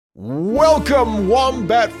Welcome,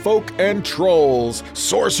 wombat folk and trolls,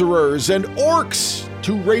 sorcerers and orcs,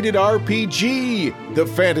 to Rated RPG, the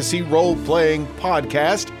fantasy role-playing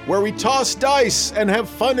podcast where we toss dice and have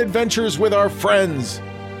fun adventures with our friends.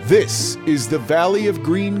 This is the Valley of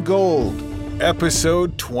Green Gold,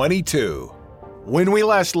 episode 22. When we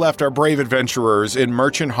last left our brave adventurers in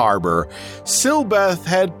Merchant Harbor, Silbeth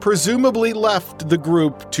had presumably left the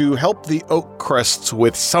group to help the Oak Crests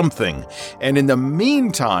with something, and in the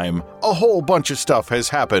meantime, a whole bunch of stuff has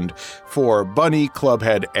happened for Bunny,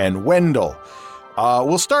 Clubhead, and Wendell.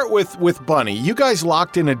 We'll start with Bunny. You guys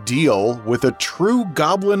locked in a deal with a true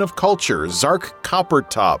goblin of culture, Zark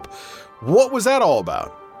Coppertop. What was that all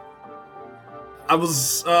about? I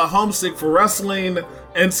was homesick for wrestling,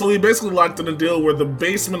 and so we basically locked in a deal where the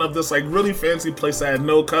basement of this really fancy place that had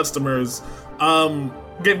no customers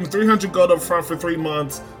gave me 300 gold up front for 3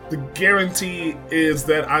 months. The guarantee is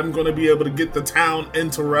that I'm going to be able to get the town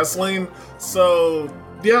into wrestling. So,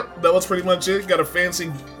 yep, that was pretty much it. Got a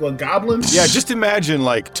fancy, goblin? Yeah, just imagine,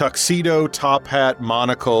 tuxedo, top hat,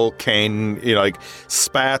 monocle, cane,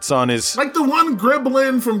 spats on his... Like the one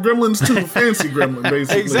gremlin from Gremlins 2, fancy gremlin,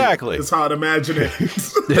 basically. Exactly. That's how I'd imagine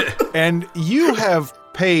it. And you have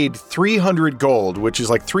paid 300 gold, which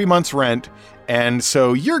is 3 months' rent, and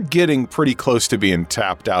so you're getting pretty close to being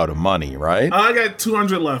tapped out of money, right? I got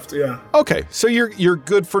 200 left, yeah. Okay, so you're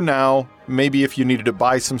good for now. Maybe if you needed to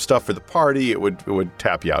buy some stuff for the party, it would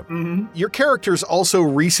tap you out. Mm-hmm. Your characters also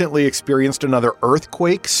recently experienced another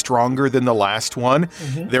earthquake stronger than the last one.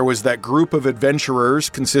 Mm-hmm. There was that group of adventurers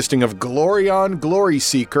consisting of Glorion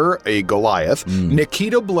Gloryseeker, a Goliath,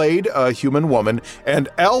 Nikita Blade, a human woman, and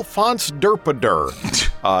Alphonse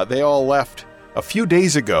Derpader. They all left a few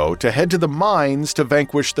days ago to head to the mines to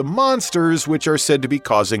vanquish the monsters which are said to be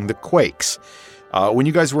causing the quakes. When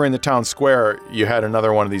you guys were in the town square, you had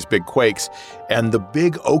another one of these big quakes, and the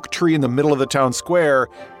big oak tree in the middle of the town square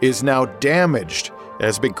is now damaged. It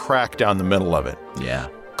has a big crack down the middle of it. Yeah.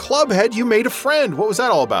 Clubhead, you made a friend. What was that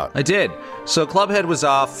all about? I did. So Clubhead was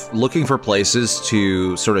off looking for places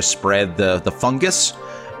to sort of spread the fungus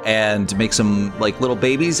and make some little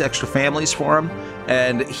babies, extra families for him.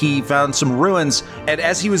 And he found some ruins, and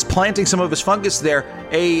as he was planting some of his fungus there,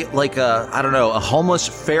 a homeless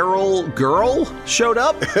feral girl showed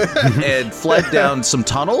up and fled down some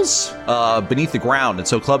tunnels beneath the ground. And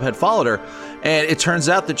so Clubhead followed her, and it turns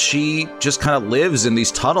out that she just kind of lives in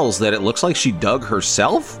these tunnels that it looks like she dug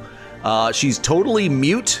herself. She's totally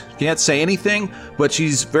mute, can't say anything, but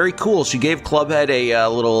she's very cool. She gave Clubhead a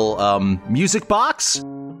little music box,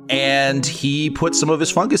 and he put some of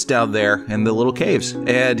his fungus down there in the little caves,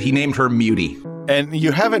 and he named her Mutie. And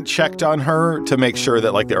you haven't checked on her to make sure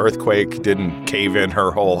that the earthquake didn't cave in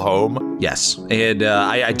her whole home? Yes, and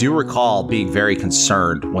I do recall being very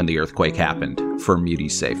concerned when the earthquake happened for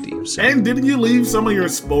Mutie's safety. So. And didn't you leave some of your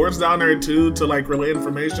spores down there too to relay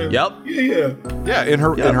information? Yep. Yeah, in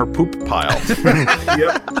her poop pile.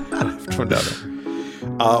 Yep.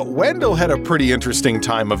 Wendell had a pretty interesting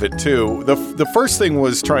time of it, too. The first thing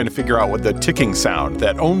was trying to figure out what the ticking sound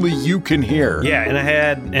that only you can hear. Yeah,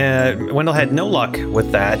 and Wendell had no luck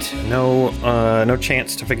with that. No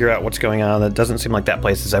chance to figure out what's going on. It doesn't seem like that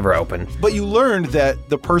place is ever open. But you learned that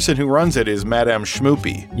the person who runs it is Madame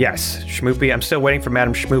Schmoopy. Yes, Schmoopy. I'm still waiting for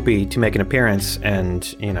Madame Schmoopy to make an appearance and,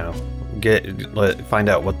 find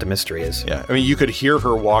out what the mystery is. Yeah, I mean, you could hear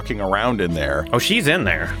her walking around in there. Oh, she's in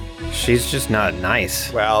there. She's just not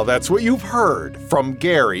nice. Well, that's what you've heard from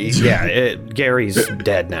Gary. Yeah, Gary's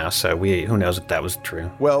dead now, so who knows if that was true.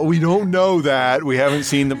 Well, we don't know that. We haven't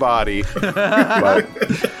seen the body. But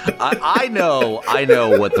I know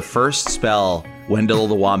what the first spell Wendell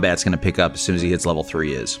the Wombat's going to pick up as soon as he hits level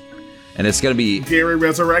 3 is. And it's going to be... Gary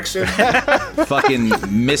Resurrection? Fucking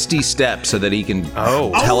Misty Step so that he can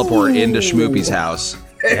teleport into Schmoopy's house.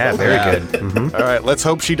 Yeah, very good. Mm-hmm. All right, let's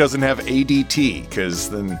hope she doesn't have ADT,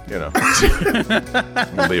 because then,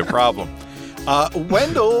 it'll be a problem.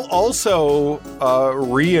 Wendell also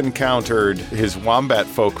re-encountered his wombat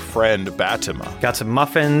folk friend, Batima. Got some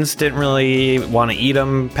muffins, didn't really want to eat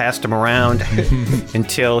them, passed them around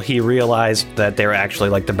until he realized that they were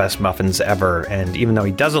actually the best muffins ever. And even though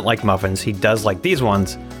he doesn't like muffins, he does like these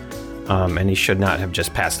ones. And he should not have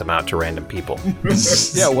just passed them out to random people.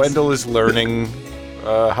 Yeah, Wendell is learning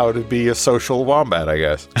how to be a social wombat, I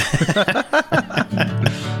guess.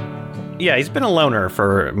 Yeah, he's been a loner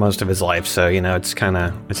for most of his life, so,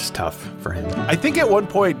 it's tough for him. I think at one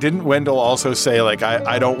point, didn't Wendell also say,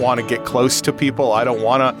 I don't want to get close to people, I don't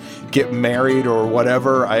want to get married or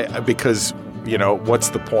whatever, because, what's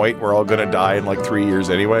the point? We're all going to die in 3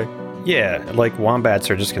 years anyway. Yeah, like wombats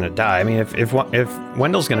are just going to die. I mean, if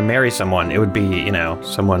Wendell's going to marry someone, it would be,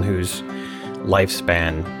 someone whose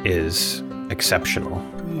lifespan is exceptional.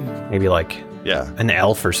 Maybe like an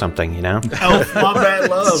elf or something, Elf wombat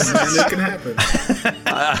love, man. It can happen.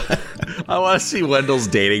 I want to see Wendell's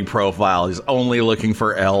dating profile. He's only looking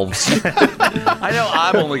for elves. I know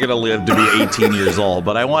I'm only going to live to be 18 years old,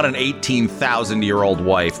 but I want an 18,000-year-old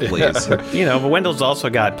wife, please. But Wendell's also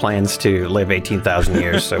got plans to live 18,000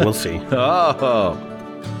 years, so we'll see. Oh.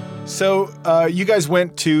 So you guys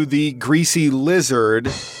went to the Greasy Lizard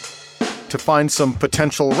to find some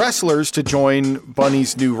potential wrestlers to join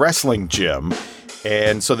Bunny's new wrestling gym,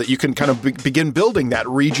 and so that you can kind of begin building that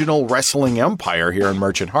regional wrestling empire here in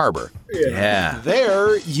Merchant Harbor. Yeah.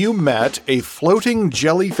 There, you met a floating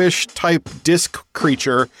jellyfish-type disc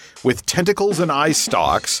creature with tentacles and eye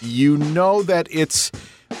stalks. You know that it's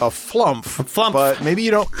a flump, but maybe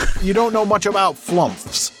you don't know much about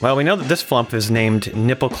flumps. Well, we know that this flump is named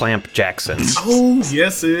Nipple Clamp Jackson. Oh,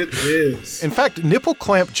 yes, it is. In fact, Nipple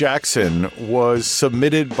Clamp Jackson was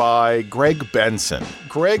submitted by Greg Benson.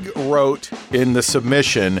 Greg wrote in the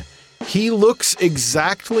submission, "He looks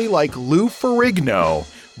exactly like Lou Ferrigno,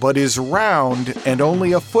 but is round and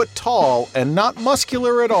only a foot tall and not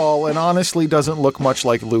muscular at all, and honestly doesn't look much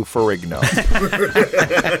like Lou Ferrigno."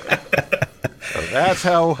 So that's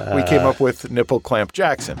how we came up with Nipple Clamp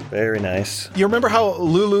Jackson. Very nice. You remember how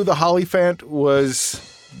Lulu the Hollyphant was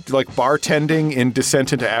like bartending in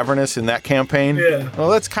Descent into Avernus in that campaign? Yeah. Well,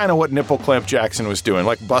 that's kind of what Nipple Clamp Jackson was doing,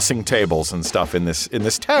 like bussing tables and stuff in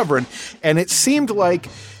this tavern. And it seemed like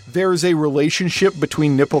there's a relationship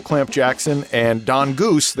between Nipple Clamp Jackson and Don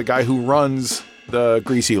Goose, the guy who runs the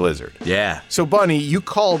Greasy Lizard. Yeah. So, Bunny, you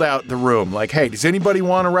called out the room like, hey, does anybody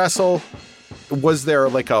want to wrestle? Was there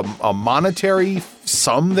like a monetary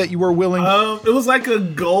sum that you were willing? It was like a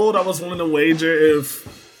gold I was willing to wager if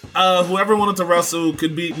whoever wanted to wrestle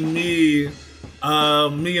could beat me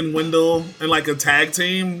and Wendell in like a tag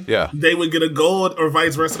team. Yeah. They would get a gold, or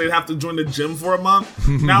vice versa. They'd have to join the gym for a month.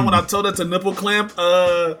 Now, when I told it to Nipple Clamp,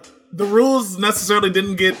 the rules necessarily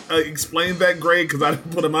didn't get explained that great because I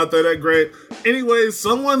didn't put them out there that great. Anyway,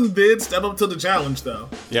 someone did step up to the challenge, though.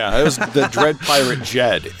 Yeah, it was the Dread Pirate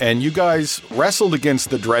Jed. And you guys wrestled against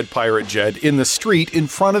the Dread Pirate Jed in the street in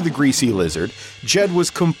front of the Greasy Lizard. Jed was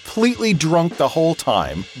completely drunk the whole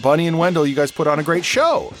time. Bunny and Wendell, you guys put on a great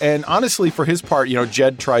show. And honestly, for his part,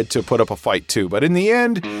 Jed tried to put up a fight too. But in the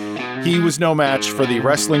end, he was no match for the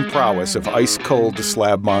wrestling prowess of Ice Cold the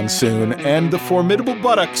Slab Monsoon and the formidable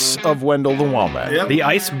buttocks of Wendell the Wombat. Yep. The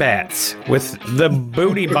Ice Bats with the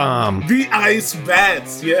booty bomb. The Ice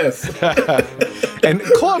Bats, yes. And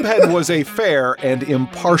Clubhead was a fair and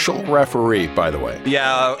impartial referee, by the way.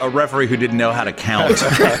 Yeah, a referee who didn't know how to count.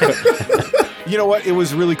 You know what? It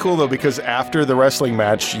was really cool, though, because after the wrestling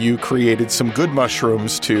match, you created some good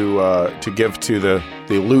mushrooms to give to the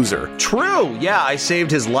loser. True. Yeah, I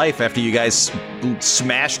saved his life after you guys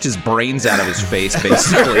smashed his brains out of his face,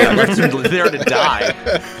 basically. I left him there to die.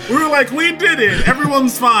 We were like, we did it.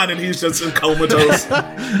 Everyone's fine. And he's just comatose.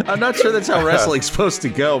 I'm not sure that's how wrestling's supposed to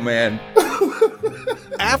go, man.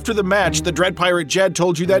 After the match, the Dread Pirate Jed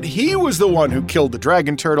told you that he was the one who killed the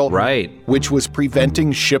dragon turtle. Right. Which was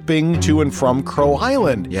preventing shipping to and from Crow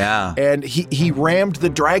Island. Yeah. And he rammed the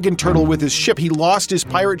dragon turtle with his ship. He lost his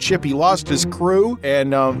pirate ship. He lost his crew.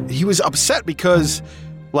 And he was upset because,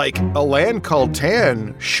 like, a land called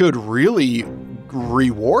Tan should really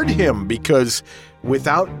reward him because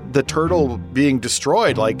without the turtle being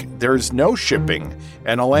destroyed, like, there's no shipping.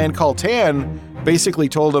 And a land called Tan basically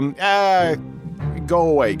told him, go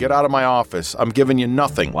away, get out of my office. I'm giving you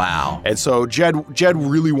nothing. Wow. And so Jed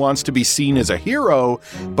really wants to be seen as a hero,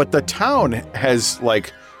 but the town has,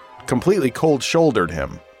 like, completely cold-shouldered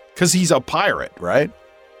him because he's a pirate, right?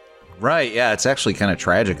 Right, yeah, it's actually kind of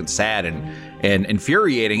tragic and sad and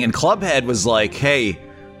infuriating. And Clubhead was like, hey,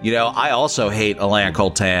 I also hate a land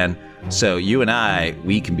called Tan, so you and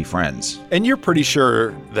we can be friends. And you're pretty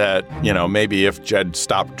sure that, maybe if Jed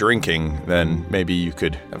stopped drinking, then maybe you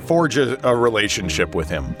could forge a relationship with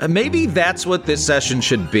him. Maybe that's what this session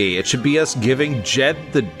should be. It should be us giving Jed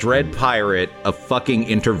the Dread Pirate a fucking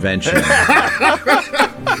intervention.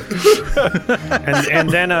 and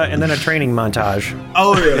then a training montage.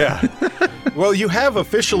 Oh, yeah. Well, you have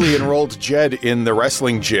officially enrolled Jed in the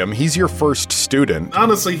wrestling gym. He's your first student.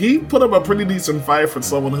 Honestly, he put up a pretty decent fight for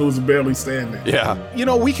someone who was barely standing. Yeah.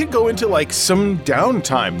 We could go into, like, some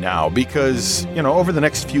downtime now because, over the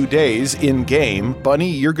next few days in-game, Bunny,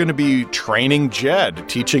 you're going to be training Jed,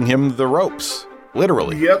 teaching him the ropes.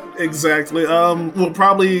 literally. Yep, exactly. We'll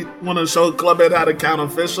probably want to show Clubhead how to count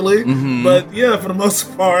officially, but yeah, for the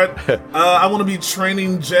most part, I want to be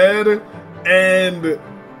training Jed, and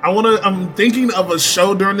I'm thinking of a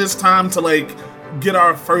show during this time to like get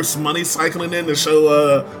our first money cycling in to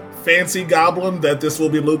show Fancy Goblin that this will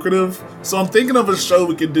be lucrative. So I'm thinking of a show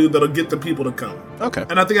we could do that'll get the people to come. Okay.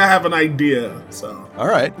 And I think I have an idea, so. All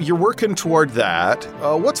right, you're working toward that.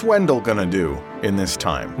 What's Wendell gonna do in this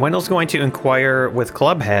time? Wendell's going to inquire with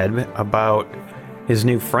Clubhead about his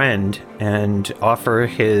new friend and offer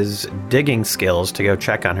his digging skills to go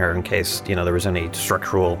check on her in case, there was any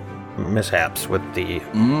structural mishaps with the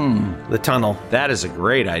tunnel. That is a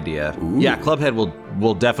great idea. Yeah, Clubhead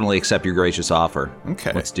will definitely accept your gracious offer.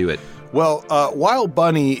 Okay. Let's do it. Well, while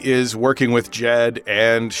Bunny is working with Jed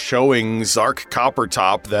and showing Zark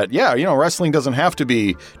Coppertop that, wrestling doesn't have to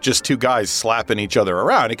be just two guys slapping each other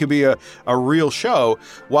around. It could be a real show.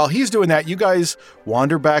 While he's doing that, you guys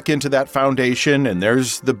wander back into that foundation, and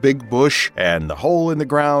there's the big bush and the hole in the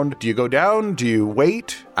ground. Do you go down? Do you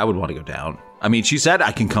wait? I would want to go down. I mean, she said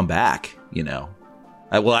I can come back,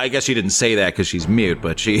 Well, I guess she didn't say that because she's mute,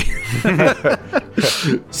 but she...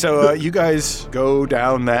 So you guys go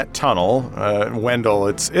down that tunnel. Wendell,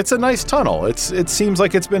 it's a nice tunnel. It seems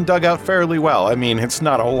like it's been dug out fairly well. I mean, it's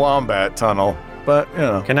not a wombat tunnel, but,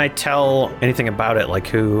 Can I tell anything about it, like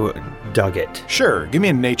who dug it? Sure, give me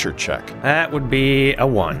a nature check. That would be a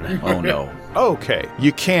 1. Oh, no. Okay,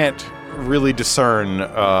 you can't really discern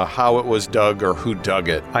how it was dug or who dug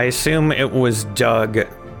it. I assume it was dug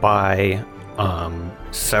by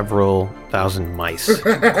several thousand mice.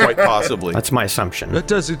 Quite possibly. That's my assumption. That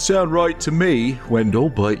doesn't sound right to me, Wendell,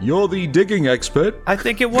 but you're the digging expert. I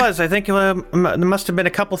think it was. I think there must have been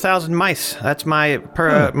a couple thousand mice. That's my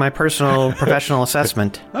personal professional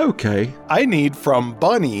assessment. Okay. I need from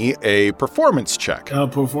Bunny a performance check. A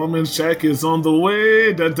performance check is on the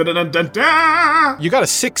way. Dun, dun, dun, dun, dun. You got a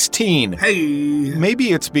 16. Hey.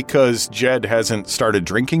 Maybe it's because Jed hasn't started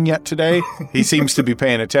drinking yet today. He seems to be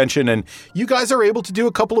paying attention, and you guys are able to do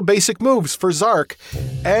a couple of basic moves for Zark.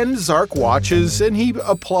 And Zark watches, and he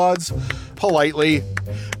applauds politely.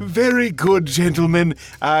 Very good, gentlemen.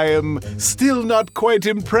 I am still not quite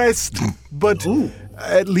impressed, but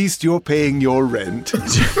at least you're paying your rent.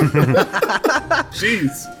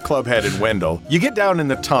 Jeez. Clubhead and Wendell. You get down in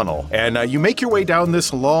the tunnel, and you make your way down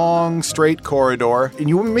this long, straight corridor, and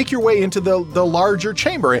you make your way into the larger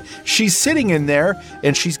chamber. She's sitting in there,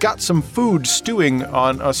 and she's got some food stewing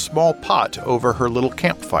on a small pot over her little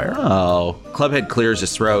campfire. Oh. Clubhead clears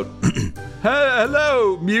his throat.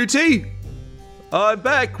 Hello, Mutie. I'm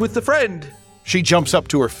back with the friend. She jumps up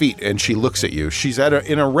to her feet, and she looks at you. She's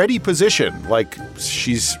in a ready position, like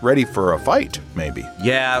she's ready for a fight, maybe.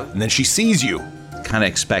 Yeah. And then she sees you. Kind of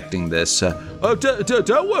expecting this.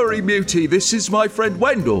 Don't worry, Mutie. This is my friend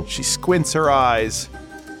Wendell. She squints her eyes.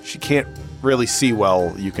 She can't really see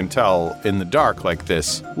well, you can tell, in the dark like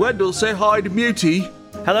this. Wendell, say hi to Mutie.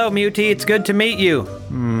 Hello, Mutie. It's good to meet you.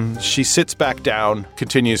 She sits back down,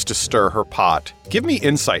 continues to stir her pot. Give me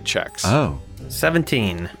insight checks. Oh.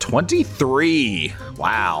 17. 23.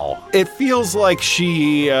 Wow. It feels like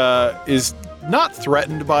she is not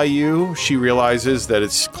threatened by you. She realizes that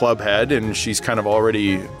it's Clubhead, and she's kind of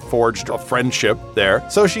already forged a friendship there.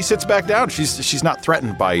 So she sits back down. She's not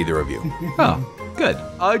threatened by either of you. Oh, good.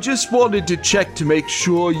 I just wanted to check to make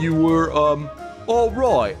sure you were, all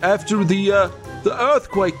right after the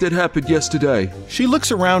earthquake that happened yesterday. She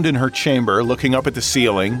looks around in her chamber, looking up at the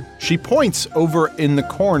ceiling. She points over in the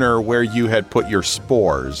corner where you had put your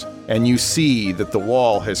spores, and you see that the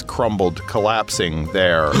wall has crumbled, collapsing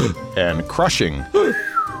there and crushing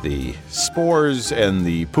the spores and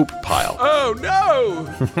the poop pile. Oh,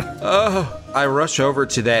 no! I rush over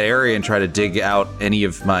to that area and try to dig out any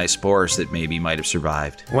of my spores that maybe might have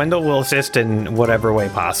survived. Wendell will assist in whatever way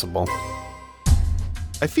possible.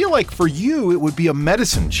 I feel like for you, it would be a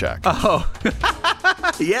medicine check. Oh,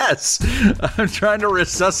 yes. I'm trying to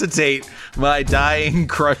resuscitate my dying,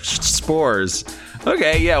 crushed spores.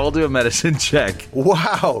 Okay, yeah, we'll do a medicine check.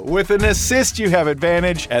 Wow, with an assist, you have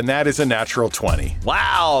advantage, and that is a natural 20.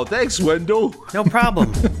 Wow, thanks, Wendell. No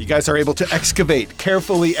problem. You guys are able to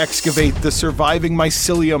carefully excavate the surviving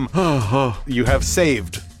mycelium. You have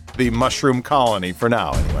saved the mushroom colony for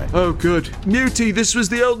now, anyway. Oh, good. Mutie, this was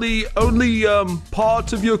the only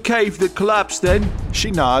part of your cave that collapsed then?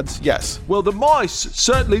 She nods, yes. Well, the mice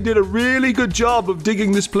certainly did a really good job of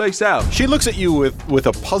digging this place out. She looks at you with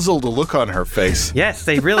a puzzled look on her face. Yes,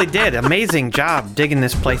 they really did. Amazing job digging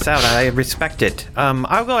this place out. I respect it.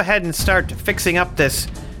 I'll go ahead and start fixing up this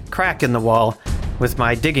crack in the wall. with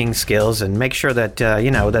my digging skills and make sure that,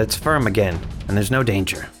 that it's firm again and there's no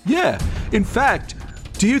danger. Yeah, in fact,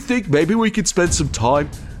 do you think maybe we could spend some time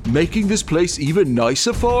making this place even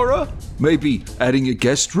nicer for her? Maybe adding a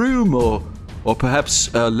guest room or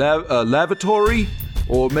perhaps a lavatory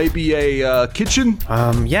or maybe a kitchen?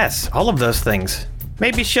 Yes, all of those things.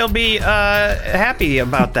 Maybe she'll be happy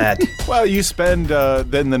about that. Well, you spend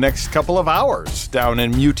then the next couple of hours down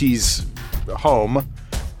in Muti's home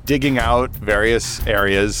digging out various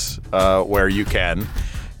areas where you can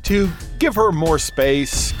to give her more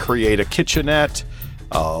space, create a kitchenette,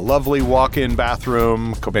 a lovely walk-in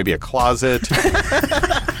bathroom, maybe a closet.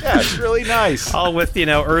 Yeah, it's really nice. All with,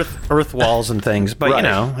 earth walls and things, but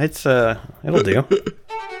Right. it's it'll do.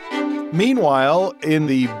 Meanwhile, in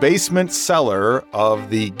the basement cellar of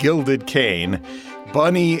the Gilded Cane,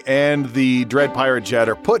 Bunny and the Dread Pirate Jet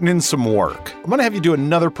are putting in some work. I'm going to have you do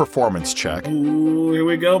another performance check. Ooh, here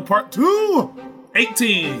we go. Part 2.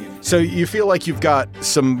 18. So you feel like you've got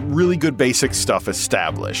some really good basic stuff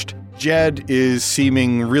established. Jed is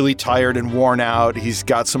seeming really tired and worn out. He's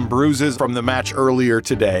got some bruises from the match earlier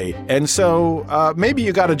today. And so maybe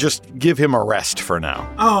you got to just give him a rest for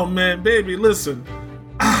now. Oh, man, baby, listen.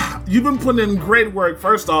 You've been putting in great work.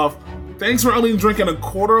 First off, thanks for only drinking a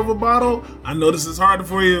quarter of a bottle. I know this is hard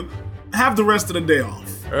for you. Have the rest of the day off.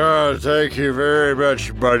 Thank you very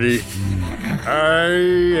much, buddy. I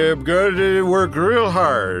am going to work real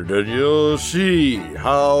hard, and you'll see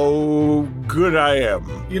how good I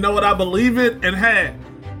am. You know what? I believe it. And hey,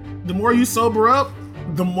 the more you sober up,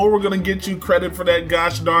 the more we're going to get you credit for that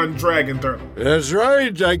gosh darn dragon turtle. That's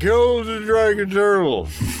right, I killed the dragon turtle.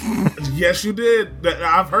 Yes, you did.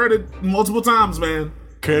 I've heard it multiple times, man.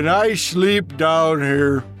 Can I sleep down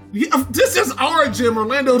here? Yeah, this is our gym.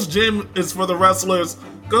 Orlando's gym is for the wrestlers.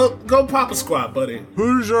 Go pop a squat, buddy.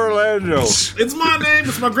 Who's Orlando? It's my name.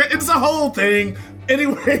 It's a whole thing.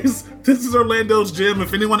 Anyways, this is Orlando's gym.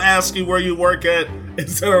 If anyone asks you where you work at,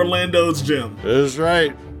 it's at Orlando's gym. That's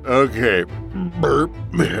right. Okay. Burp.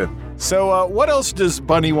 So what else does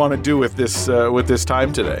Bunny want to do with this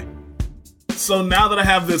time today? So now that I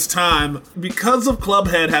have this time, because of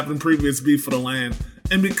Clubhead having previous beef for the land,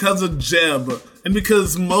 and because of Jeb, and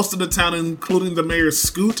because most of the town, including the mayor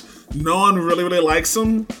Scoot, no one really likes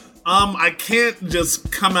him, I can't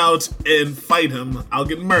just come out and fight him. I'll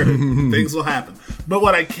get murdered. Things will happen. But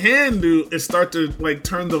what I can do is start to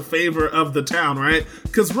turn the favor of the town, right?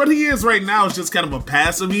 Because what he is right now is just kind of a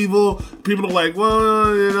passive evil. People are like,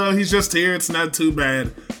 well, he's just here. It's not too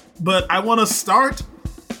bad. But I want to start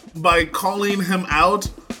by calling him out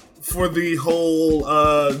for the whole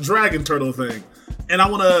dragon turtle thing. And I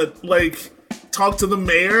want to talk to the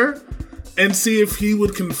mayor and see if he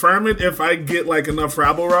would confirm it if I get enough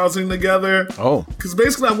rabble rousing together. Oh. Because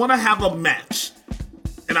basically I want to have a match.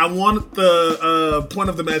 And I want the point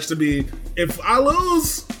of the match to be, if I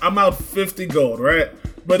lose, I'm out 50 gold, right?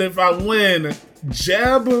 But if I win,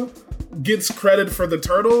 Jeb gets credit for the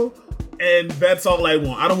turtle, and that's all I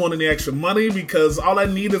want. I don't want any extra money because all I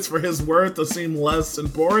need is for his word to seem less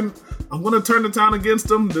important. I'm going to turn the town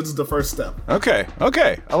against him. This is the first step. Okay.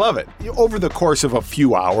 I love it. Over the course of a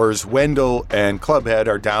few hours, Wendell and Clubhead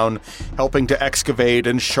are down helping to excavate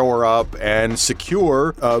and shore up and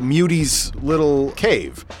secure Muti's little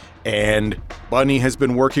cave. And Bunny has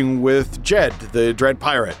been working with Jed, the Dread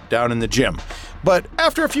Pirate, down in the gym. But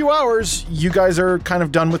after a few hours, you guys are kind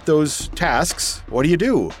of done with those tasks. What do you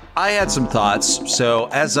do? I had some thoughts. So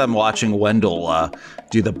as I'm watching Wendell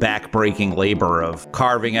do the back-breaking labor of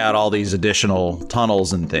carving out all these additional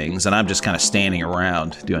tunnels and things, and I'm just kind of standing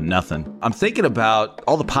around doing nothing, I'm thinking about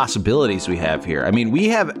all the possibilities we have here. I mean, we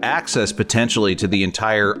have access potentially to the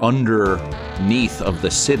entire underneath of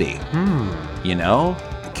the city. You know?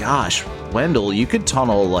 Gosh, Wendell, you could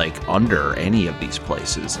tunnel under any of these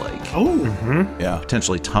places. Yeah.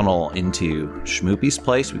 Potentially tunnel into Schmoopy's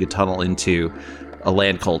place. We could tunnel into a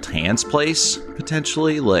land called Tan's place,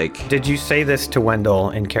 potentially. Did you say this to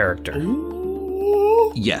Wendell in character?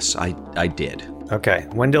 Yes, I did. Okay.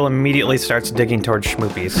 Wendell immediately starts digging towards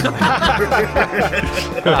Schmoopy's.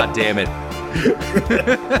 God damn it.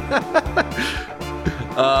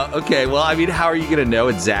 Okay, well, I mean, how are you going to know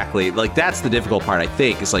exactly? That's the difficult part, I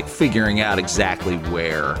think, is figuring out exactly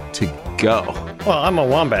where to go. Well, I'm a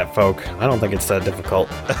wombat folk. I don't think it's that difficult.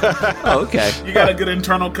 Oh, okay. You got a good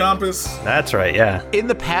internal compass? That's right, yeah. In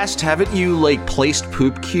the past, haven't you, placed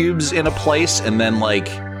poop cubes in a place and then,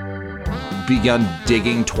 begun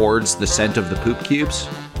digging towards the scent of the poop cubes?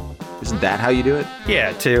 Isn't that how you do it?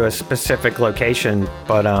 Yeah, to a specific location.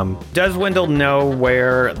 But does Wendell know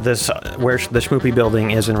where the Schmoopy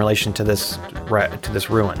building is in relation to this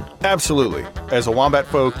ruin? Absolutely. As a Wombat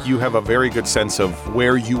folk, you have a very good sense of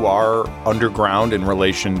where you are underground in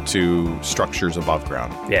relation to structures above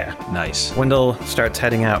ground. Yeah. Nice. Wendell starts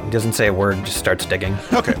heading out. He doesn't say a word, just starts digging.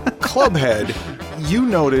 Okay. Clubhead, you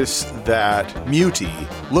notice that Muty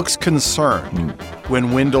looks concerned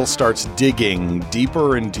when Wendell starts digging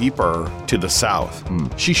deeper and deeper to the south.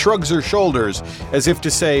 She shrugs her shoulders as if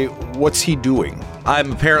to say, what's he doing?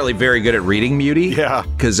 I'm apparently very good at reading Muty. Yeah.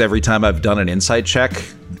 Because every time I've done an insight check,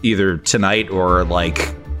 either tonight or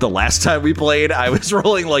like the last time we played, I was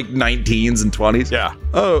rolling like 19s and 20s. Yeah.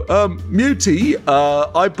 Oh, Muty,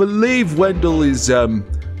 I believe Wendell is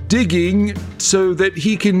digging so that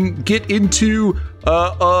he can get into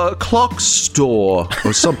a clock store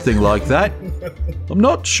or something like that. I'm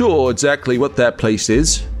not sure exactly what that place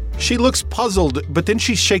is. She looks puzzled, but then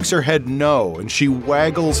she shakes her head no, and she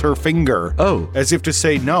waggles her finger. Oh. As if to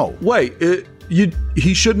say no. Wait,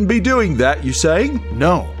 he shouldn't be doing that, you saying?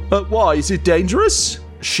 No. Why? Is it dangerous?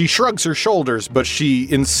 She shrugs her shoulders, but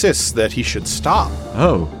she insists that he should stop.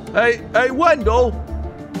 Oh. Hey, Wendell.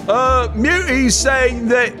 Muty's saying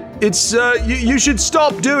that it's, you should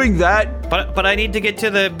stop doing that. But I need to get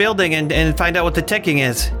to the building and find out what the ticking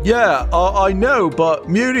is. Yeah, I know, but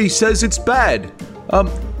Muty says it's bad.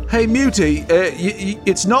 Hey, Muty,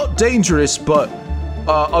 it's not dangerous, but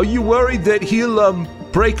are you worried that he'll,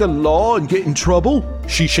 break a law and get in trouble?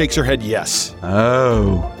 She shakes her head yes.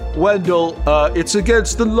 Oh. Wendell, it's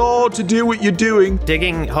against the law to do what you're doing.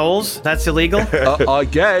 Digging holes? That's illegal? I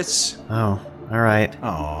guess. Oh, all right.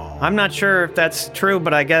 Oh. I'm not sure if that's true,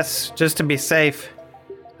 but I guess just to be safe,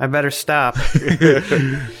 I better stop.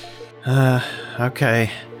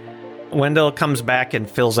 Okay. Wendell comes back and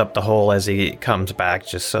fills up the hole as he comes back,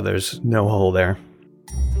 just so there's no hole there.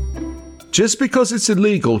 Just because it's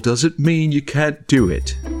illegal doesn't mean you can't do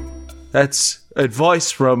it. That's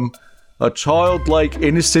advice from a childlike,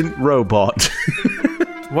 innocent robot.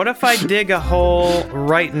 What if I dig a hole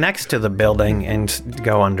right next to the building and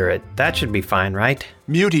go under it? That should be fine, right?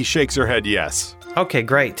 Muty shakes her head yes. Okay,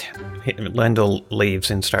 great. Wendell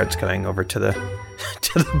leaves and starts going over to the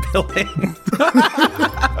building.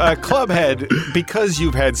 Clubhead, because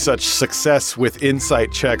you've had such success with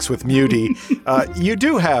insight checks with Muty, you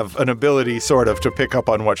do have an ability sort of to pick up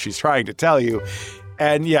on what she's trying to tell you.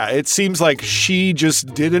 And yeah, it seems like she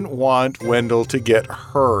just didn't want Wendell to get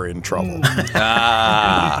her in trouble.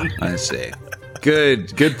 I see. Good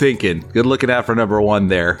thinking. Good looking out for number one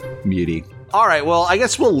there, Muty. All right, well, I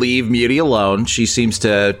guess we'll leave Muty alone. She seems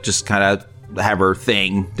to just kind of have her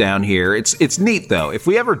thing down here. It's neat, though. If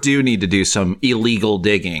we ever do need to do some illegal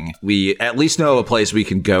digging, we at least know a place we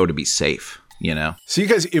can go to be safe, you know? So you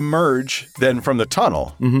guys emerge then from the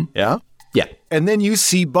tunnel, yeah? Yeah. And then you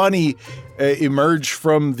see Bunny emerge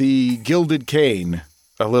from the Gilded Cane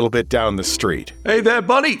a little bit down the street. Hey there,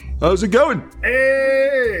 Bunny. How's it going?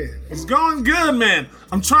 Hey, it's going good, man.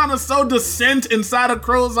 I'm trying to sow dissent inside of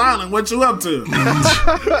Crow's Island. What you up to?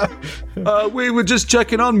 We were just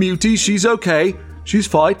checking on Muty. She's okay. She's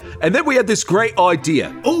fine. And then we had this great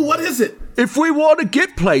idea. Oh, what is it? If we want to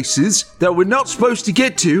get places that we're not supposed to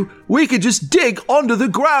get to, we could just dig under the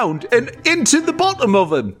ground and into the bottom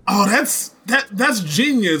of them. Oh, that's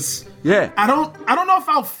genius. Yeah. I don't know if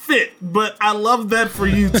I'll fit, but I love that for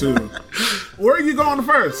you two. Where are you going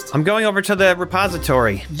first? I'm going over to the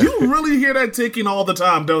repository. You really hear that ticking all the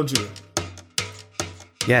time, don't you?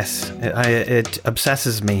 Yes, it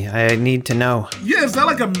obsesses me. I need to know. Yeah, is that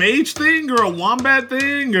like a mage thing or a wombat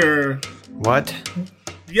thing or... What?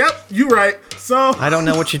 Yep, you're right. So... I don't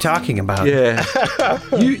know what you're talking about. Yeah.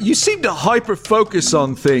 You seem to hyper-focus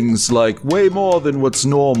on things, like, way more than what's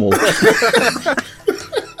normal.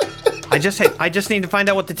 I just need to find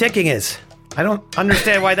out what the ticking is. I don't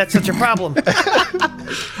understand why that's such a problem.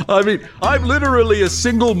 I mean, I'm literally a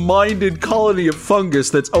single-minded colony of fungus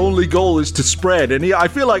that's only goal is to spread, and I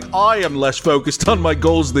feel like I am less focused on my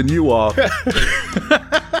goals than you are.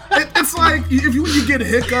 It's like if you get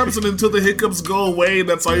hiccups and until the hiccups go away,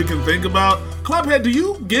 that's all you can think about. Clubhead, do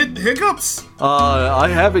you get hiccups? I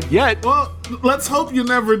haven't yet. Well, let's hope you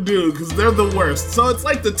never do, because they're the worst. So it's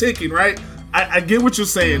like the ticking, right? I get what you're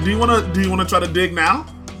saying. Do you wanna try to dig now?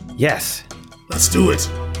 Yes. Let's do it.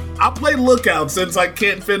 I'll play lookout since I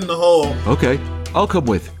can't fit in the hole. Okay, I'll come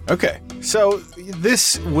with. Okay, so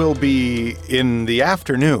this will be in the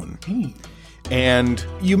afternoon. And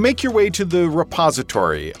you make your way to the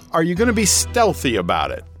repository. Are you going to be stealthy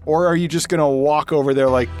about it? Or are you just going to walk over there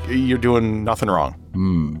like you're doing nothing wrong?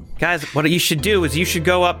 Guys, what you should do is you should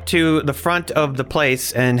go up to the front of the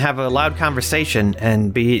place and have a loud conversation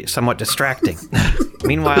and be somewhat distracting.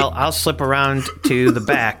 Meanwhile, I'll slip around to the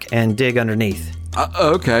back and dig underneath.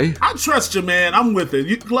 Okay. I trust you, man. I'm with it.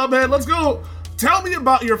 Clubhead, let's go. Tell me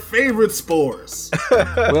about your favorite spores.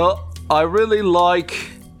 Well, I really like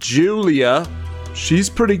Julia. She's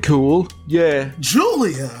pretty cool. Yeah.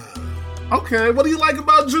 Julia? Okay, what do you like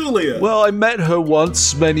about Julia? Well, I met her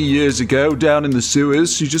once many years ago down in the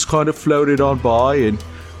sewers. She just kind of floated on by, and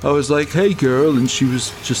I was like, hey, girl. And she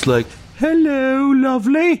was just like, hello,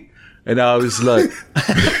 lovely. And I was like...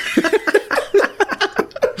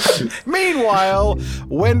 Meanwhile,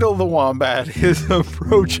 Wendell the Wombat is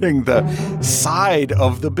approaching the side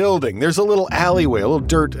of the building. There's a little alleyway, a little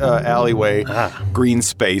dirt alleyway, green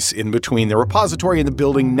space in between the repository and the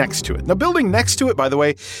building next to it. The building next to it, by the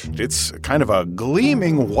way, it's kind of a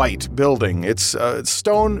gleaming white building. It's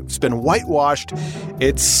stone, it's been whitewashed,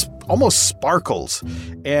 it's almost sparkles,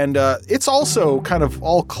 and it's also kind of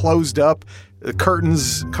all closed up. The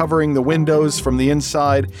curtains covering the windows from the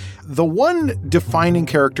inside. The one defining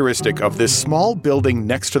characteristic of this small building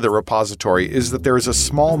next to the repository is that there is a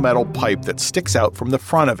small metal pipe that sticks out from the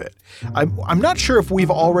front of it. I'm not sure if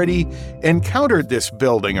we've already encountered this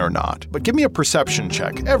building or not, but give me a perception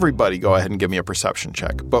check. Everybody go ahead and give me a perception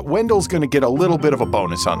check. But Wendell's going to get a little bit of a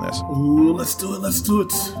bonus on this. Ooh, let's do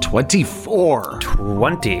it. 24.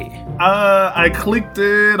 20. I clicked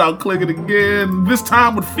it. I'll click it again. This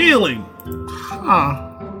time with feeling.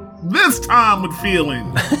 This time with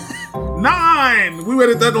feeling. 9! We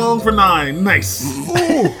waited that long for 9. Nice.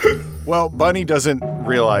 Ooh. Well, Bunny doesn't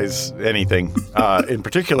realize anything in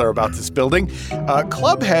particular about this building.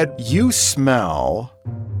 Clubhead, you smell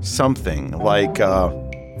something like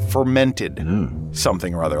fermented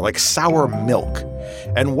something or other, like sour milk.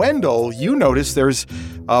 And Wendell, you notice there's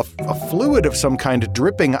a fluid of some kind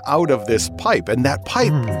dripping out of this pipe, and that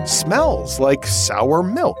pipe smells like sour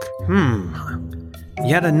milk.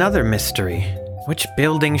 Yet another mystery. Which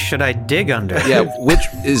building should I dig under? Yeah, which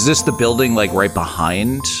is this the building like right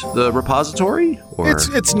behind the repository? Or?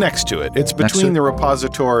 It's next to it. It's between the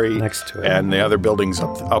repository Next to it. and the other buildings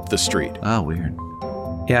up the street. Oh, weird.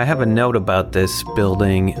 Yeah, I have a note about this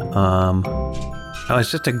building.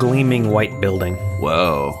 It's just a gleaming white building.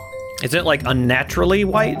 Whoa. Is it like unnaturally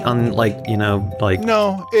white?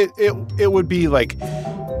 No, it would be like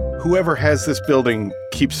whoever has this building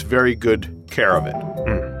keeps very good care of it.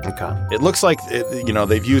 Okay. It looks like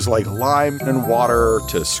they've used like lime and water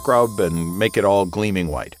to scrub and make it all gleaming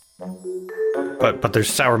white. But there's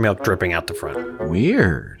sour milk dripping out the front.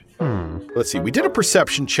 Weird. Let's see. We did a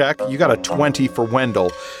perception check. You got a 20 for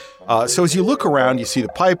Wendell. So as you look around, you see the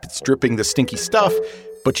pipe. It's dripping the stinky stuff,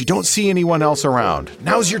 but you don't see anyone else around.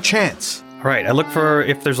 Now's your chance. All right, I look for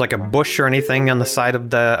if there's like a bush or anything on the side of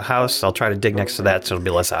the house. I'll try to dig next to that so it'll be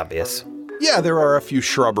less obvious. Yeah, there are a few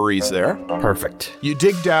shrubberies there. Perfect. You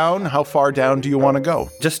dig down. How far down do you want to go?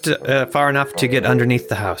 Just far enough to get underneath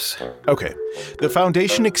the house. Okay. The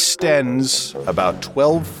foundation extends about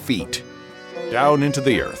 12 feet down into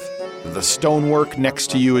the earth. The stonework next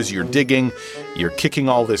to you as you're digging, you're kicking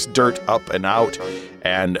all this dirt up and out,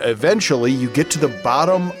 and eventually you get to the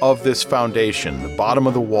bottom of this foundation, the bottom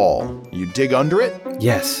of the wall. You dig under it?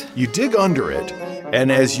 Yes. You dig under it,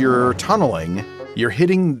 and as you're tunneling, you're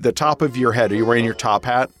hitting the top of your head. Are you wearing your top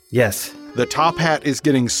hat? Yes. The top hat is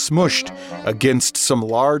getting smushed against some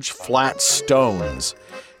large flat stones.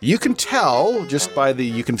 You can tell just by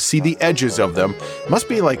you can see the edges of them. Must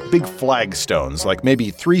be like big flagstones, like maybe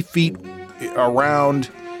 3 feet around,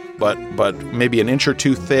 but maybe an inch or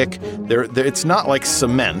two thick. It's not like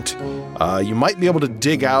cement. You might be able to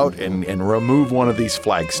dig out and remove one of these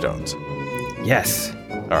flagstones. Yes.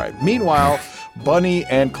 All right. Meanwhile, Bunny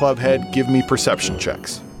and Clubhead, give me perception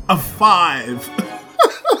checks. A 5.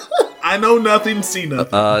 I know nothing, see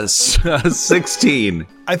nothing. 16.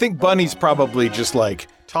 I think Bunny's probably just like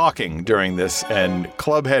talking during this, and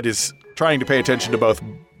Clubhead is trying to pay attention to both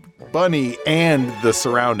Bunny and the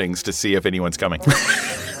surroundings to see if anyone's coming.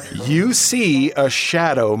 You see a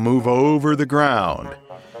shadow move over the ground.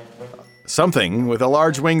 Something with a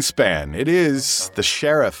large wingspan. It is the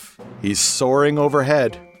sheriff. He's soaring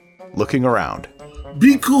overhead, looking around.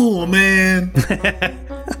 Be cool, man.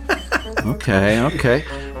 Okay.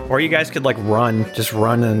 Or you guys could like just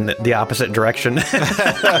run in the opposite direction.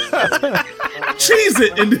 Cheese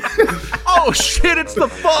it. Oh shit, it's the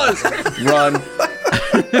fuzz! Run.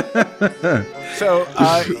 So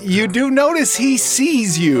you do notice he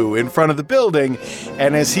sees you in front of the building,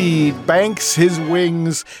 and as he banks his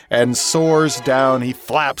wings and soars down, he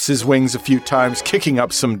flaps his wings a few times, kicking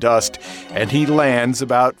up some dust, and he lands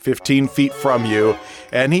about 15 feet from you,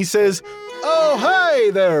 and he says, "Oh, hey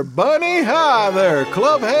there, Bunny. Hi there,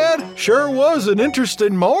 Clubhead. Sure was an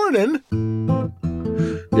interesting morning."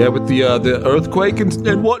 Yeah, with the earthquake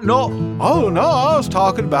and whatnot. Oh, no, I was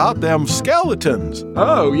talking about them skeletons.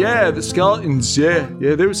 Oh, yeah, the skeletons. Yeah,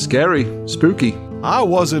 they were scary, spooky. I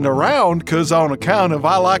wasn't around because on account of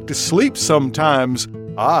I like to sleep sometimes,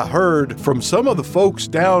 I heard from some of the folks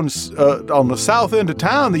down on the south end of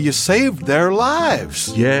town that you saved their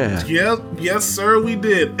lives. Yeah. Yes, sir, we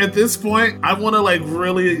did. At this point, I want to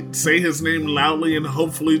really say his name loudly and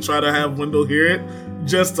hopefully try to have Wendell hear it,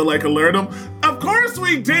 just to alert him. Of course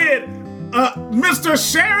we did, Mr.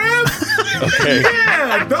 Sheriff. Okay.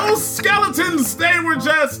 Yeah, those skeletons,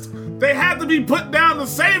 they had to be put down to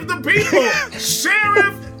save the people.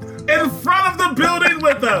 Sheriff in front of the building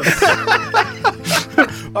with us.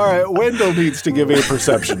 All right, Wendell needs to give me a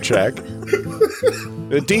perception check.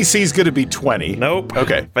 The DC's going to be 20. Nope.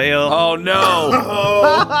 Okay. Fail. Oh, no.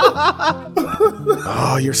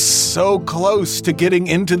 Oh, you're so close to getting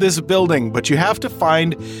into this building, but you have to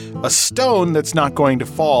find a stone that's not going to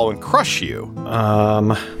fall and crush you.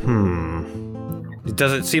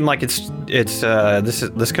 Does it seem like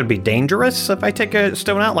this could be dangerous if I take a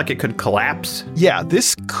stone out? Like it could collapse? Yeah,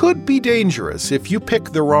 this could be dangerous. If you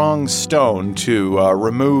pick the wrong stone to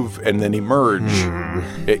remove and then emerge,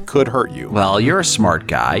 it could hurt you. Well, you're a smart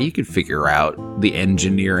guy. You could figure out the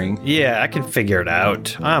engineering. Yeah, I can figure it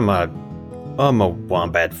out. I'm a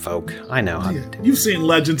wombat folk. I know how to do it. You've seen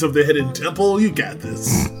Legends of the Hidden Temple. You got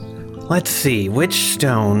this. Let's see, which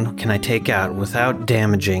stone can I take out without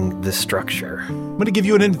damaging the structure? I'm going to give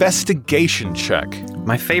you an investigation check.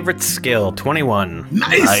 My favorite skill, 21.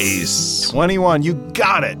 Nice. 21, you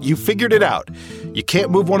got it. You figured it out. You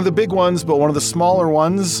can't move one of the big ones, but one of the smaller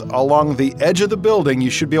ones along the edge of the building you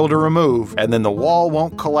should be able to remove, and then the wall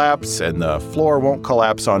won't collapse and the floor won't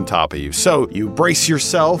collapse on top of you. So you brace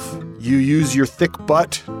yourself, you use your thick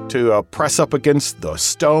butt to press up against the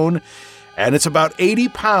stone, and it's about 80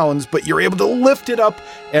 pounds, but you're able to lift it up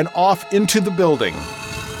and off into the building,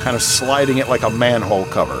 kind of sliding it like a manhole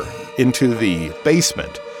cover into the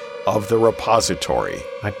basement of the repository.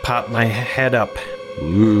 I pop my head up.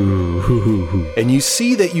 Ooh. And you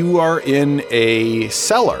see that you are in a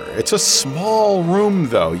cellar. It's a small room,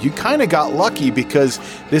 though. You kind of got lucky because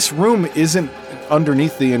this room isn't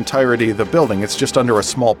underneath the entirety of the building. It's just under a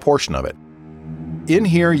small portion of it. In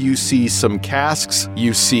here, you see some casks,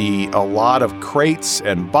 you see a lot of crates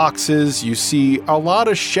and boxes, you see a lot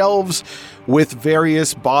of shelves with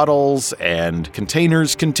various bottles and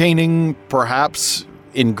containers containing perhaps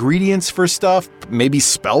ingredients for stuff, maybe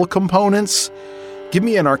spell components. Give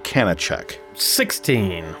me an Arcana check.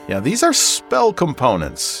 16. Yeah, these are spell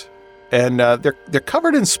components, and they're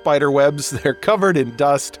covered in spider webs, they're covered in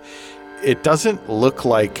dust. It doesn't look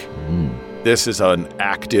like this is an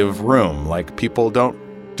active room. Like, people don't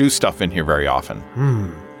do stuff in here very often.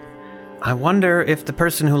 I wonder if the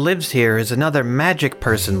person who lives here is another magic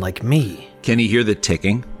person like me. Can you hear the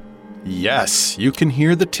ticking? Yes, you can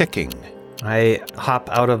hear the ticking. I hop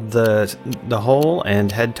out of the hole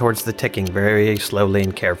and head towards the ticking very slowly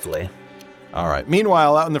and carefully. All right.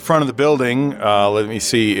 Meanwhile, out in the front of the building, let me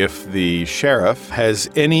see if the sheriff has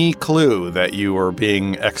any clue that you are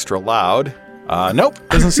being extra loud. Nope,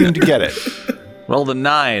 doesn't seem to get it. Rolled a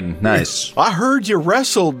 9. Nice. I heard you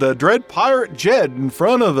wrestled the Dread Pirate Jed in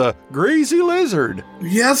front of the Greasy Lizard.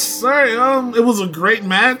 Yes, sir. It was a great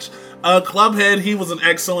match. Clubhead, he was an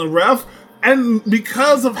excellent ref. And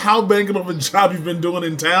because of how banging up a job you've been doing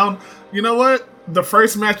in town, you know what? The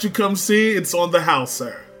first match you come see, it's on the house,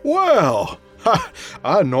 sir. Well,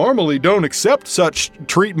 I normally don't accept such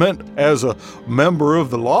treatment as a member of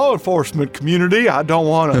the law enforcement community. I don't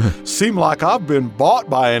want to seem like I've been bought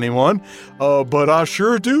by anyone, but I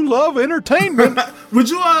sure do love entertainment. Would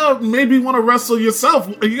you maybe want to wrestle yourself?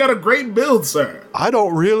 You got a great build, sir. I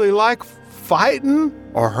don't really like fighting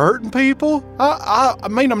or hurting people. I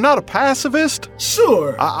mean, I'm not a pacifist.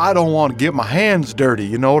 Sure. I don't want to get my hands dirty,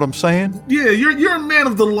 you know what I'm saying? Yeah, you're a man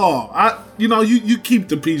of the law. You keep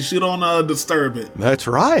the peace. You don't disturb it. That's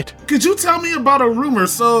right. Could you tell me about a rumor?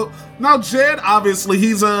 So, now Jed, obviously,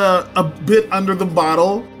 he's a bit under the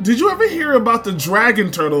bottle. Did you ever hear about the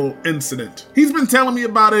dragon turtle incident? He's been telling me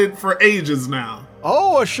about it for ages now.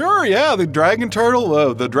 Oh, sure, yeah, the dragon turtle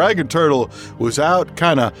was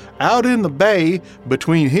kind of out in the bay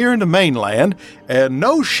between here and the mainland, and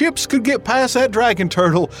no ships could get past that dragon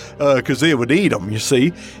turtle because it would eat them, you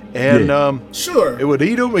see. And Sure. It would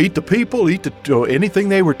eat them, eat the people, eat anything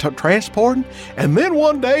they were transporting. And then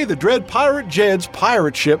one day, the dread pirate Jed's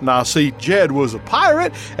pirate ship, now see, Jed was a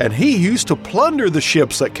pirate, and he used to plunder the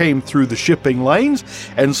ships that came through the shipping lanes.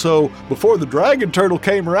 And so, before the dragon turtle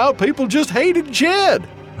came around, people just hated Jed.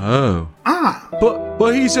 Oh.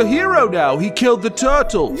 But he's a hero now. He killed the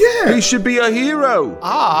turtle. Yeah. He should be a hero.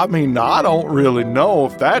 I mean, I don't really know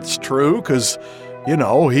if that's true, because, you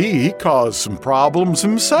know, he caused some problems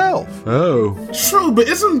himself. Oh. True, but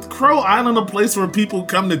isn't Crow Island a place where people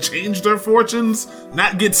come to change their fortunes,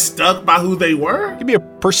 not get stuck by who they were? Give me a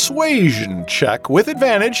persuasion check with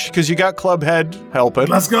advantage, because you got Clubhead helping.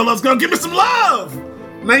 Let's go. Give me some love!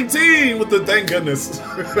 19 with the thank goodness.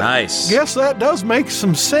 Nice. Guess that does make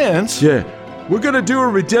some sense. Yeah. We're gonna do a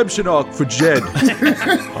redemption arc for Jed.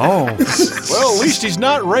 Oh. Well, at least he's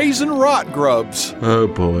not raising rot grubs. Oh,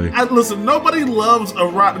 boy. Listen, nobody loves a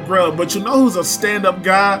rot grub, but you know who's a stand-up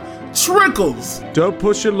guy? Trickles. Don't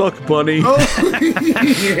push your luck, bunny. Oh, You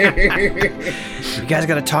guys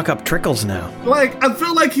gotta talk up Trickles now. like, I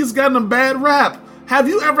feel like he's gotten a bad rap. Have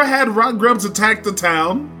you ever had rot grubs attack the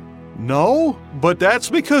town? No, but that's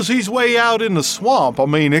because he's way out in the swamp. I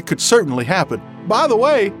mean, it could certainly happen. By the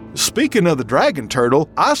way, speaking of the dragon turtle,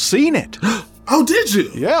 I've seen it. Oh, did you?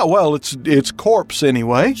 Yeah, well, it's corpse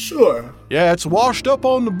anyway. Sure. Yeah, it's washed up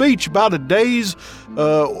on the beach about a day's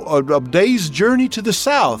journey to the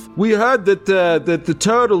south. We heard that the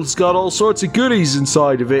turtle's got all sorts of goodies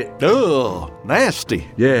inside of it. Ugh, nasty.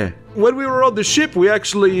 Yeah. When we were on the ship, we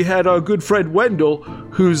actually had our good friend Wendell,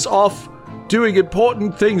 who's off doing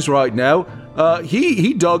important things right now.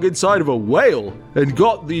 He dug inside of a whale and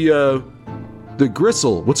got the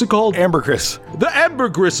gristle. What's it called? Ambergris. The amber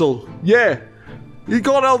gristle. Yeah. He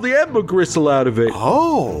got all the amber gristle out of it.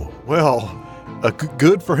 Oh, well,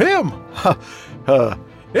 good for him.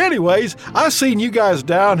 Anyways, I seen you guys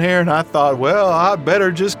down here, and I thought, well, I'd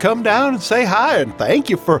better just come down and say hi and thank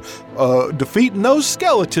you for defeating those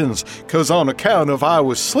skeletons, because on account of I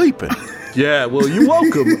was sleeping. Yeah, well, you're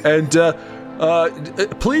welcome.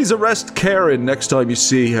 And please arrest Karen next time you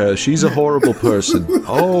see her. She's a horrible person.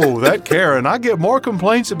 Oh, that Karen. I get more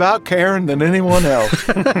complaints about Karen than anyone else.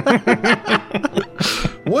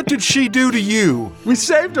 What did she do to you? We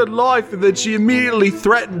saved her life, and then she immediately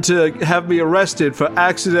threatened to have me arrested for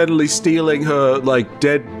accidentally stealing her,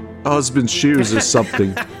 dead husband's shoes or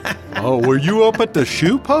something. Oh, were you up at the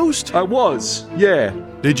shoe post? I was, yeah.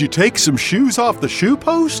 Did you take some shoes off the shoe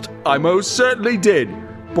post? I most certainly did.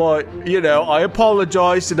 But, I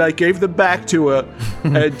apologized and I gave them back to her.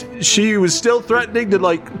 And she was still threatening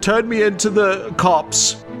to, turn me into the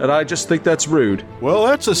cops. And I just think that's rude. Well,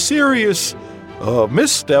 that's a serious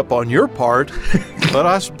misstep on your part. But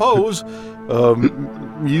I suppose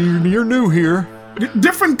you're new here.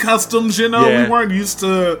 Different customs, Yeah. We weren't used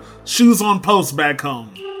to shoes on post back home.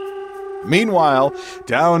 Meanwhile,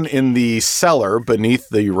 down in the cellar beneath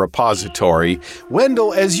the repository,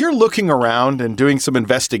 Wendell, as you're looking around and doing some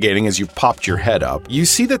investigating as you've popped your head up, you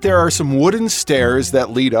see that there are some wooden stairs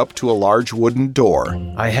that lead up to a large wooden door.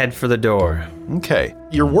 I head for the door. Okay.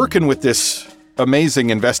 You're working with this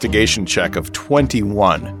amazing investigation check of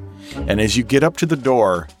 21. And as you get up to the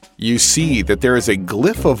door, you see that there is a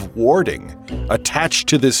glyph of warding attached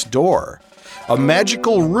to this door. A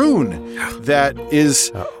magical rune that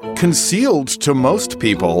is concealed to most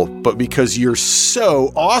people, but because you're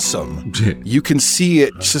so awesome, you can see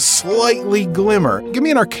it just slightly glimmer. Give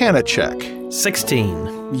me an Arcana check.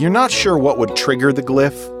 16. You're not sure what would trigger the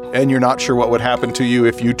glyph, and you're not sure what would happen to you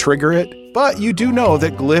if you trigger it, but you do know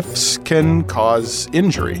that glyphs can cause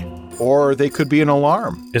injury, or they could be an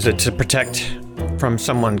alarm. Is it to protect from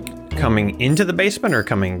someone coming into the basement or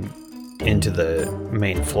coming into the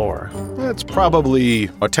main floor? It's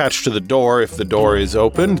probably attached to the door. If the door is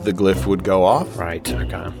opened, the glyph would go off. Right,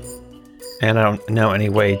 okay. And I don't know any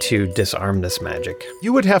way to disarm this magic.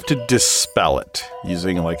 You would have to dispel it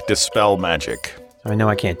using, dispel magic. I know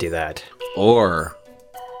I can't do that. Or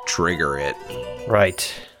trigger it.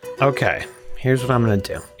 Right. Okay. Here's what I'm going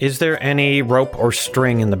to do. Is there any rope or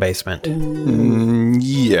string in the basement?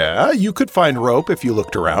 Yeah, you could find rope if you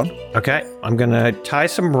looked around. Okay. I'm going to tie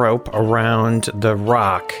some rope around the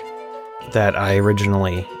rock that I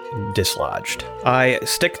originally dislodged. I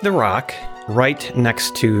stick the rock right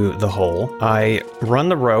next to the hole. I run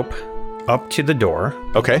the rope up to the door.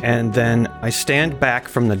 Okay. And then I stand back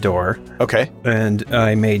from the door. Okay. And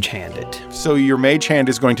I mage hand it. So your mage hand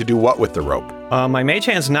is going to do what with the rope? My mage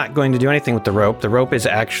hand's not going to do anything with the rope. The rope is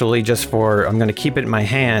actually just for, I'm going to keep it in my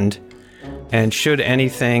hand, and should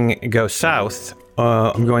anything go south,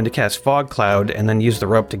 I'm going to cast Fog Cloud and then use the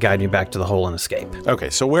rope to guide me back to the hole and escape. Okay,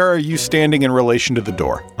 so where are you standing in relation to the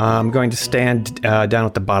door? I'm going to stand down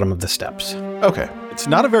at the bottom of the steps. Okay. It's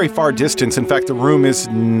not a very far distance. In fact, the room is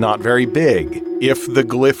not very big. If the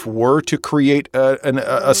glyph were to create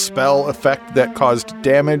a spell effect that caused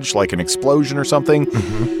damage, like an explosion or something,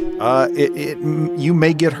 you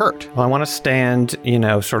may get hurt. Well, I want to stand,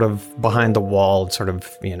 sort of behind the wall, sort of,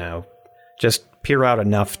 just peer out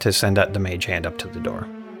enough to send out the mage hand up to the door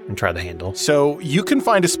and try the handle. So you can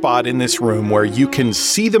find a spot in this room where you can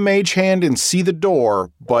see the mage hand and see the door,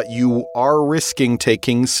 but you are risking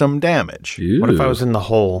taking some damage. Ooh. What if I was in the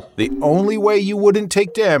hole? The only way you wouldn't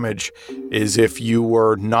take damage is if you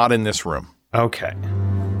were not in this room. Okay.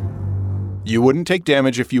 You wouldn't take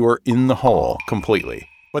damage if you were in the hole completely.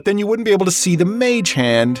 But then you wouldn't be able to see the mage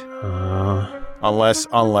hand unless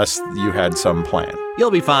you had some plan. You'll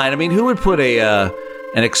be fine. I mean, who would put an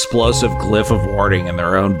explosive glyph of warding in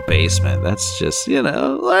their own basement? That's just,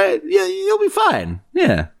 you'll be fine.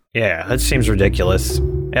 Yeah. Yeah, that seems ridiculous.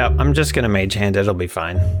 Yeah, I'm just going to mage hand it. It'll be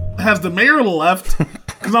fine. Has the mayor left?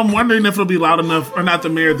 Because I'm wondering if it'll be loud enough, or not the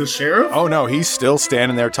mayor, the sheriff? Oh, no, he's still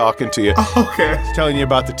standing there talking to you. Okay. He's telling you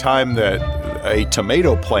about the time that a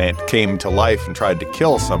tomato plant came to life and tried to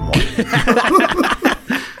kill someone.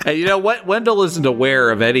 And you know what? Wendell isn't aware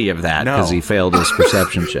of any of that because he failed his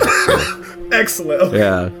perception check. So. Excellent. Okay.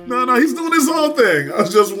 Yeah. No, he's doing his own thing. I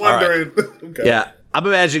was just wondering. Right. Okay. Yeah, I'm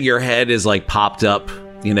imagining your head is like popped up,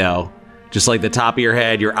 just like the top of your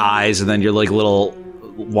head, your eyes, and then your like little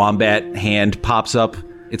wombat hand pops up.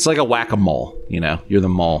 It's like a whack-a-mole, you're the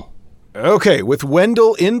mole. Okay, with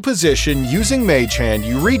Wendell in position, using Mage Hand,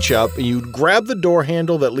 you reach up and you grab the door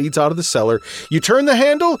handle that leads out of the cellar. You turn the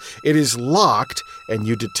handle, it is locked, and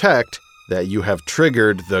you detect that you have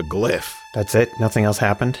triggered the glyph. That's it? Nothing else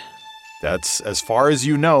happened? That's, as far as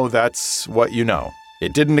you know, that's what you know.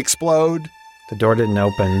 It didn't explode. The door didn't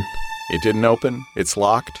open. It didn't open. It's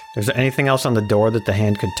locked. Is there anything else on the door that the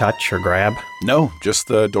hand could touch or grab? No, just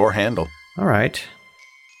the door handle. All right.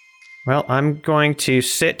 Well, I'm going to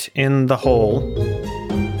sit in the hole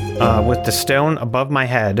with the stone above my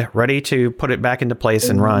head, ready to put it back into place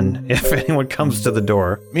and run if anyone comes to the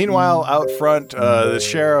door. Meanwhile, out front, the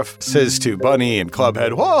sheriff says to Bunny and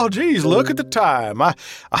Clubhead, "Whoa, geez, look at the time.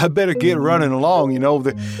 I better get running along.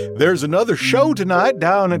 There's another show tonight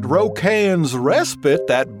down at Rocan's Respite.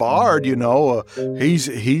 That bard,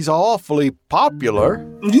 he's awfully popular."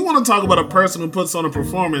 If you want to talk about a person who puts on a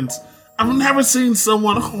performance, I've never seen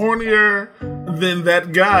someone hornier than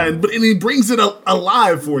that guy, and he brings it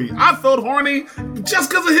alive for you. I felt horny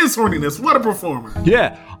just because of his horniness. What a performer.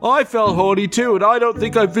 Yeah, I felt horny too, and I don't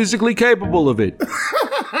think I'm physically capable of it.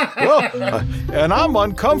 Well, and I'm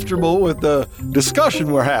uncomfortable with the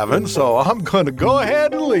discussion we're having, so I'm going to go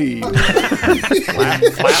ahead and leave. Flap,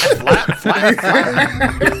 flap, flap, flap, flap.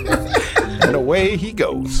 And away he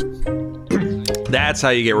goes. That's how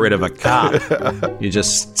you get rid of a cop. You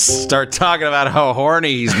just start talking about how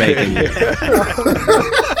horny he's making you.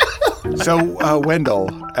 So, Wendell,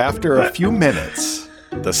 after a few minutes,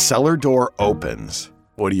 the cellar door opens.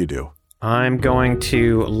 What do you do? I'm going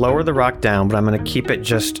to lower the rock down, but I'm going to keep it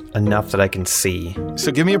just enough that I can see.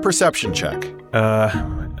 So give me a perception check.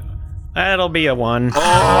 That'll be a 1. Oh,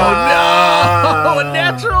 no! A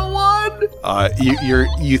natural 1?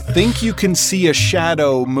 You think you can see a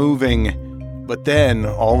shadow moving, but then,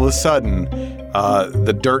 all of a sudden,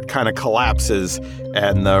 the dirt kind of collapses,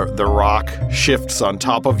 and the rock shifts on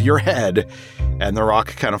top of your head, and the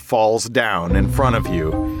rock kind of falls down in front of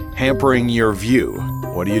you, hampering your view.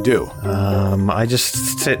 What do you do? I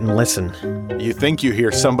just sit and listen. You think you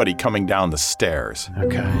hear somebody coming down the stairs.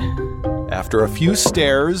 Okay. After a few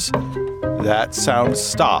stairs, that sound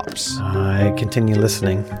stops. I continue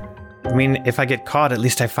listening. I mean, if I get caught, at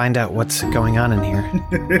least I find out what's going on in here.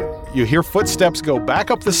 You hear footsteps go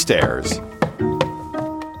back up the stairs,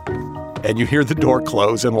 and you hear the door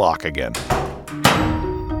close and lock again.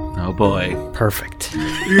 Oh boy. Perfect.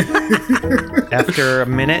 After a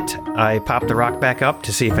minute, I pop the rock back up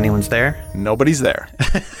to see if anyone's there. Nobody's there.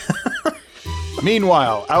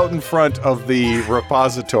 Meanwhile, out in front of the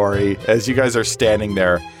repository, as you guys are standing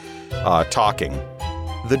there talking,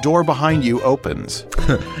 the door behind you opens.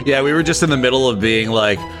 Yeah, we were just in the middle of being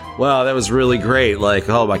like, wow, that was really great. Like,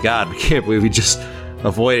 oh my God, we just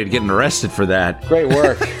avoided getting arrested for that. Great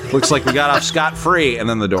work. Looks like we got off scot-free, and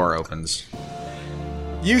then the door opens.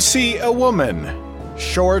 You see a woman,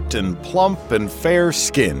 short and plump and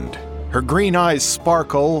fair-skinned. Her green eyes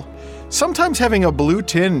sparkle, sometimes having a blue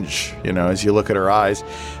tinge, as you look at her eyes.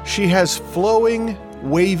 She has flowing,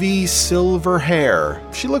 wavy silver hair.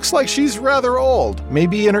 She looks like she's rather old,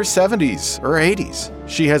 maybe in her 70s or 80s.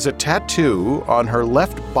 She has a tattoo on her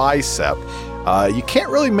left bicep. You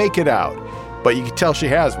can't really make it out, but you can tell she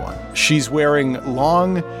has one. She's wearing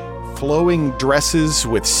long, flowing dresses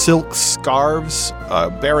with silk scarves,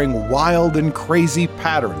 bearing wild and crazy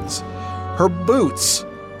patterns. Her boots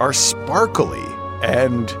are sparkly,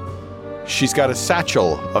 and she's got a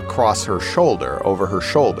satchel across her shoulder, over her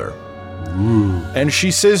shoulder. And she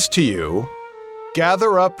says to you,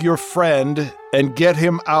 "Gather up your friend and get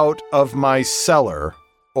him out of my cellar,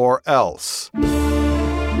 or else."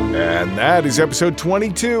 And that is episode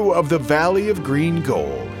 22 of The Valley of Green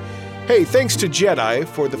Gold. Hey, thanks to Jedi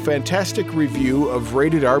for the fantastic review of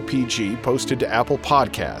Rated RPG posted to Apple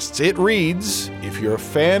Podcasts. It reads, "If you're a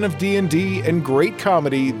fan of D&D and great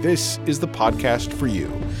comedy, this is the podcast for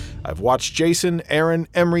you. I've watched Jason, Aaron,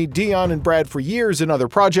 Emery, Dion, and Brad for years in other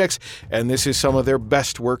projects, and this is some of their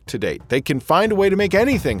best work to date. They can find a way to make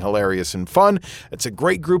anything hilarious and fun. It's a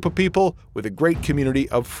great group of people with a great community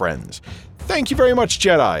of friends." Thank you very much,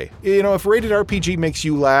 Jedi. If Rated RPG makes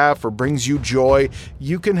you laugh or brings you joy,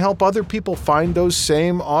 you can help other people find those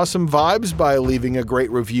same awesome vibes by leaving a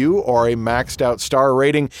great review or a maxed out star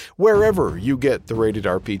rating wherever you get the Rated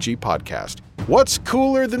RPG podcast. What's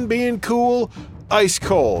cooler than being cool? Ice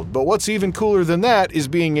cold. But what's even cooler than that is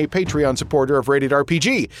being a Patreon supporter of Rated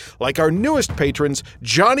RPG, like our newest patrons,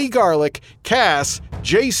 Johnny Garlic, Cass,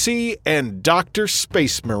 JC, and Dr.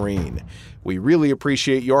 Space Marine. We really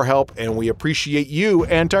appreciate your help, and we appreciate you,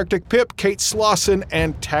 Antarctic Pip, Kate Slauson,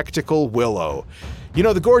 and Tactical Willow.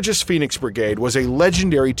 The gorgeous Phoenix Brigade was a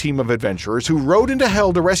legendary team of adventurers who rode into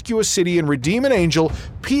hell to rescue a city and redeem an angel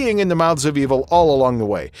peeing in the mouths of evil all along the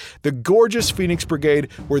way. The gorgeous Phoenix Brigade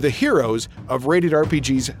were the heroes of Rated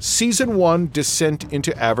RPG's Season 1 Descent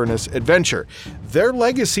into Avernus adventure. Their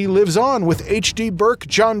legacy lives on with H.D. Burke,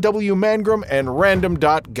 John W. Mangrum, and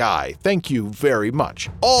Random.Guy. Thank you very much.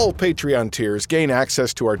 All Patreon tiers gain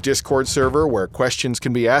access to our Discord server where questions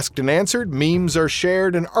can be asked and answered, memes are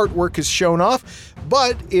shared, and artwork is shown off.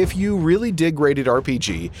 But if you really dig Rated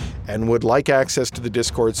RPG and would like access to the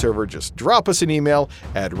Discord server, just drop us an email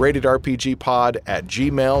at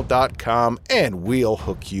ratedrpgpod@gmail.com and we'll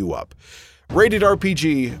hook you up. Rated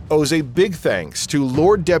RPG owes a big thanks to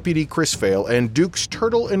Lord Deputy Chris Vale and Dukes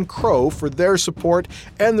Turtle and Crow for their support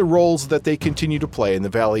and the roles that they continue to play in the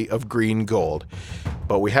Valley of Green Gold.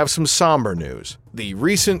 But we have some somber news. The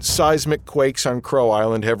recent seismic quakes on Crow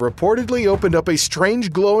Island have reportedly opened up a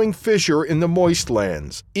strange glowing fissure in the moist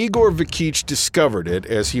lands. Igor Vikich discovered it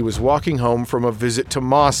as he was walking home from a visit to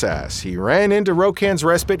Mossass. He ran into Rokan's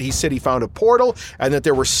Respite, he said he found a portal, and that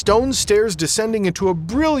there were stone stairs descending into a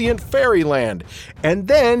brilliant fairyland. And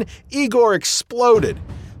then Igor exploded.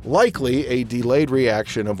 Likely a delayed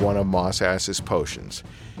reaction of one of Mossass's potions.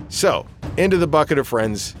 So, into the bucket of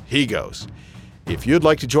friends he goes. If you'd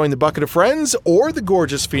like to join the Bucket of Friends, or the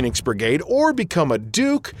gorgeous Phoenix Brigade, or become a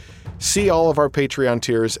Duke, see all of our Patreon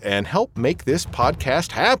tiers and help make this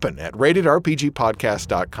podcast happen at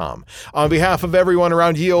ratedrpgpodcast.com. On behalf of everyone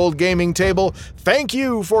around ye old gaming table, thank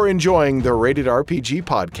you for enjoying the Rated RPG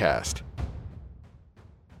podcast.